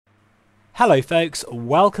Hello folks,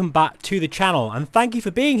 welcome back to the channel and thank you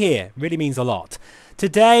for being here, it really means a lot.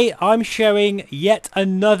 Today I'm showing yet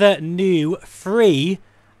another new free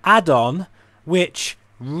add-on which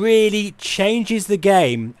really changes the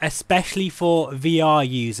game, especially for VR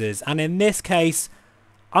users, and in this case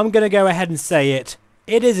I'm going to go ahead and say it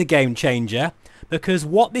is a game changer, because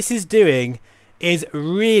what this is doing is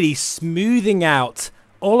really smoothing out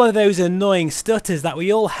all of those annoying stutters that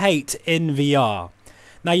we all hate in VR.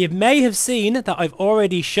 Now you may have seen that I've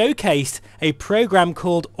already showcased a program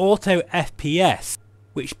called AutoFPS,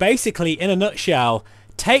 which basically in a nutshell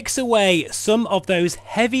takes away some of those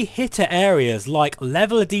heavy hitter areas like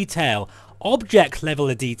level of detail, object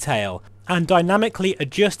level of detail, and dynamically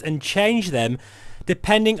adjust and change them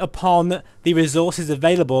depending upon the resources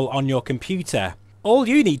available on your computer. All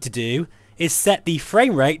you need to do is set the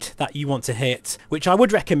frame rate that you want to hit, which I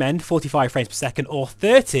would recommend 45 frames per second or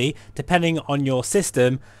 30 depending on your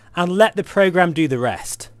system, and let the program do the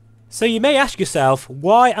rest. So you may ask yourself,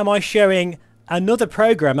 why am I showing another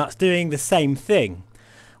program that's doing the same thing?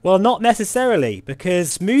 Well, not necessarily,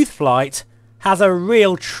 because Smooth Flight has a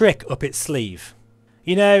real trick up its sleeve.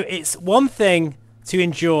 You know, it's one thing to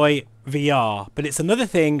enjoy VR, but it's another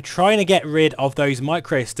thing trying to get rid of those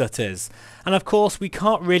micro stutters, and of course we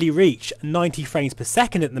can't really reach 90 frames per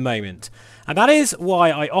second at the moment, and that is why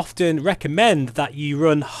I often recommend that you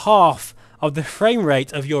run half of the frame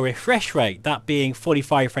rate of your refresh rate, that being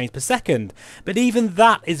 45 frames per second, but even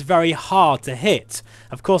that is very hard to hit.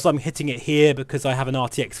 Of course I'm hitting it here because I have an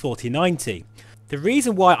RTX 4090. The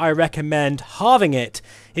reason why I recommend halving it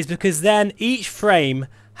is because then each frame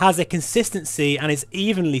has a consistency and is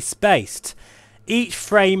evenly spaced. Each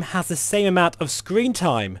frame has the same amount of screen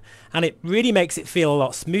time and it really makes it feel a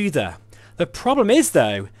lot smoother. The problem is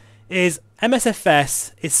though, is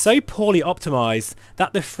MSFS is so poorly optimized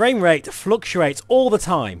that the frame rate fluctuates all the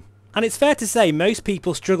time. And it's fair to say most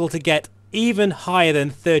people struggle to get even higher than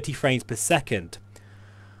 30 frames per second.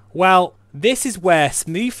 Well, this is where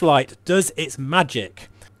Smooth Flight does its magic,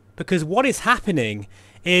 because what is happening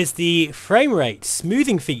is the frame rate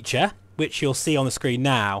smoothing feature, which you'll see on the screen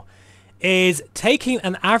now, is taking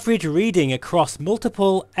an average reading across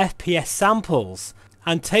multiple FPS samples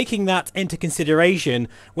and taking that into consideration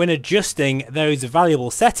when adjusting those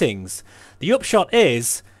valuable settings. The upshot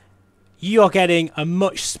is you are getting a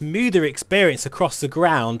much smoother experience across the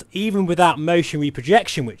ground, even without motion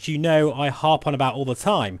reprojection, which you know I harp on about all the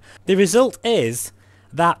time. The result is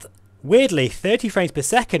that weirdly 30 frames per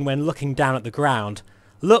second when looking down at the ground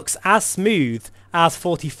looks as smooth as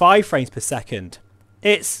 45 frames per second.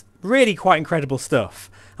 It's really quite incredible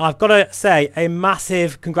stuff. And I've got to say a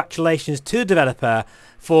massive congratulations to the developer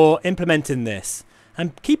for implementing this.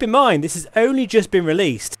 And keep in mind, this has only just been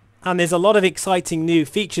released and there's a lot of exciting new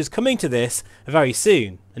features coming to this very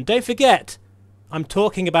soon. And don't forget, I'm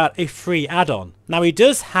talking about a free add-on. Now he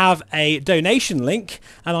does have a donation link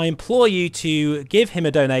and I implore you to give him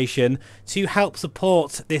a donation to help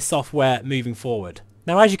support this software moving forward.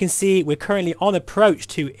 Now as you can see, we're currently on approach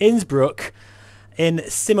to Innsbruck in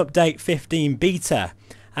Sim Update 15 beta,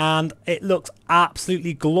 and it looks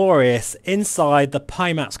absolutely glorious inside the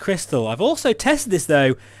Pimax crystal. I've also tested this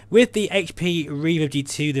though with the HP Reverb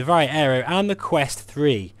G2, the Vari Aero and the Quest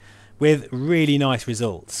 3 with really nice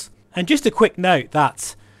results. And just a quick note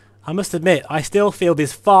that I must admit I still feel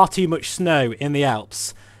there's far too much snow in the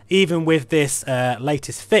Alps, even with this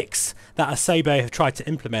latest fix that Asobo have tried to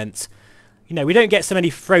implement. You know, we don't get so many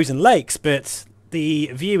frozen lakes, but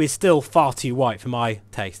the view is still far too white for my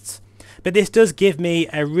tastes. But this does give me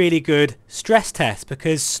a really good stress test,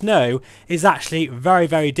 because snow is actually very,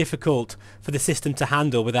 very difficult for the system to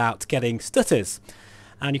handle without getting stutters.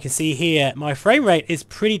 And you can see here my frame rate is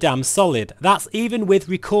pretty damn solid. That's even with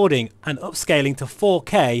recording and upscaling to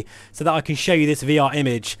 4K so that I can show you this VR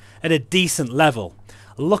image at a decent level.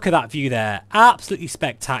 Look at that view there, absolutely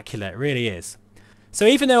spectacular, it really is. So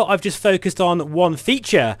even though I've just focused on one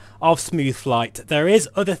feature of Smooth Flight, there is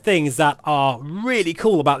other things that are really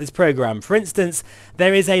cool about this program. For instance,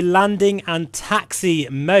 there is a landing and taxi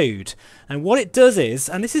mode. And what it does is,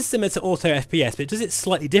 and this is similar to AutoFPS, but it does it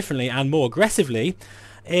slightly differently and more aggressively,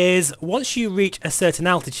 is once you reach a certain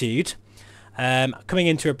altitude, coming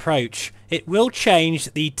into approach, it will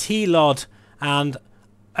change the T-LOD and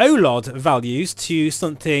O-LOD values to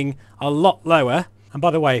something a lot lower. And by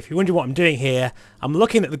the way, if you're wondering what I'm doing here, I'm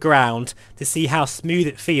looking at the ground to see how smooth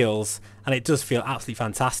it feels, and it does feel absolutely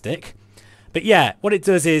fantastic. But yeah, what it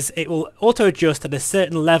does is it will auto adjust at a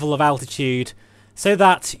certain level of altitude so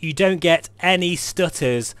that you don't get any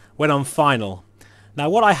stutters when on final. Now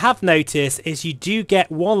what I have noticed is you do get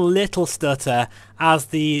one little stutter as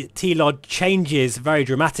the T-LOD changes very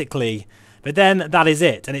dramatically, But then that is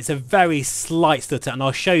it, and it's a very slight stutter, and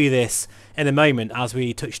I'll show you this in a moment as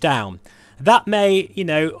we touch down. That may, you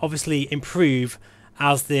know, obviously improve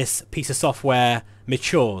as this piece of software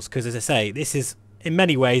matures, because as I say, this is in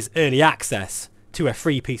many ways early access to a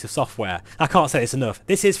free piece of software. I can't say this enough.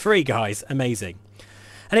 This is free, guys. Amazing.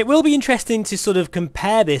 And it will be interesting to sort of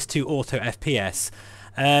compare this to Auto FPS,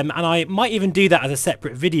 and I might even do that as a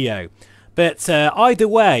separate video. But either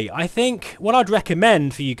way, I think what I'd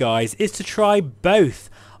recommend for you guys is to try both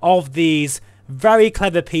of these very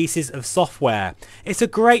clever pieces of software. It's a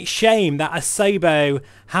great shame that Asobo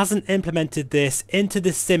hasn't implemented this into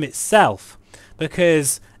the sim itself,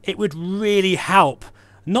 because it would really help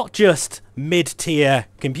not just mid-tier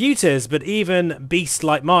computers, but even beasts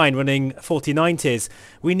like mine running 4090s.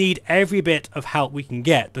 We need every bit of help we can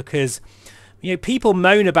get, because you know, people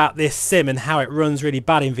moan about this sim and how it runs really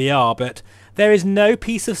bad in VR, but there is no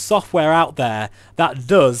piece of software out there that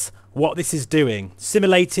does what this is doing.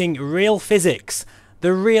 Simulating real physics,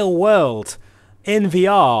 the real world, in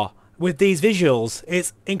VR with these visuals.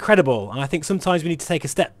 It's incredible, and I think sometimes we need to take a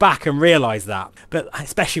step back and realise that, but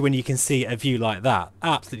especially when you can see a view like that.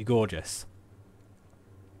 Absolutely gorgeous.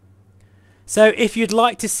 So if you'd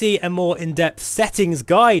like to see a more in-depth settings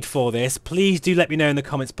guide for this, please do let me know in the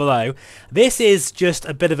comments below. This is just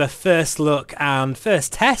a bit of a first look and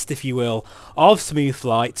first test, if you will, of Smooth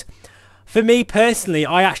Flight. For me personally,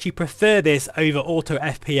 I actually prefer this over Auto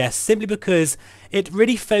FPS simply because it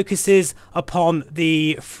really focuses upon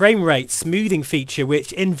the frame rate smoothing feature,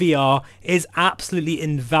 which in VR is absolutely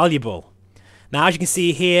invaluable. Now, as you can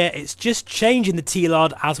see here, it's just changing the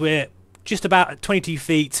T-LOD as we're just about at 22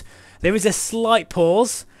 feet. There is a slight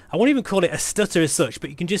pause. I won't even call it a stutter as such, but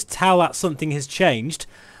you can just tell that something has changed.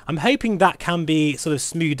 I'm hoping that can be sort of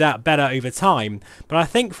smoothed out better over time, but I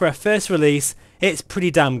think for a first release, it's pretty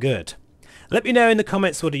damn good. Let me know in the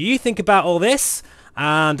comments, what do you think about all this?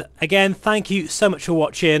 And again, thank you so much for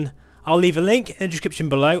watching. I'll leave a link in the description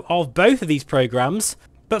below of both of these programs.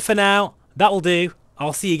 But for now, that'll do.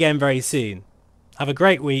 I'll see you again very soon. Have a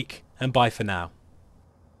great week, and bye for now.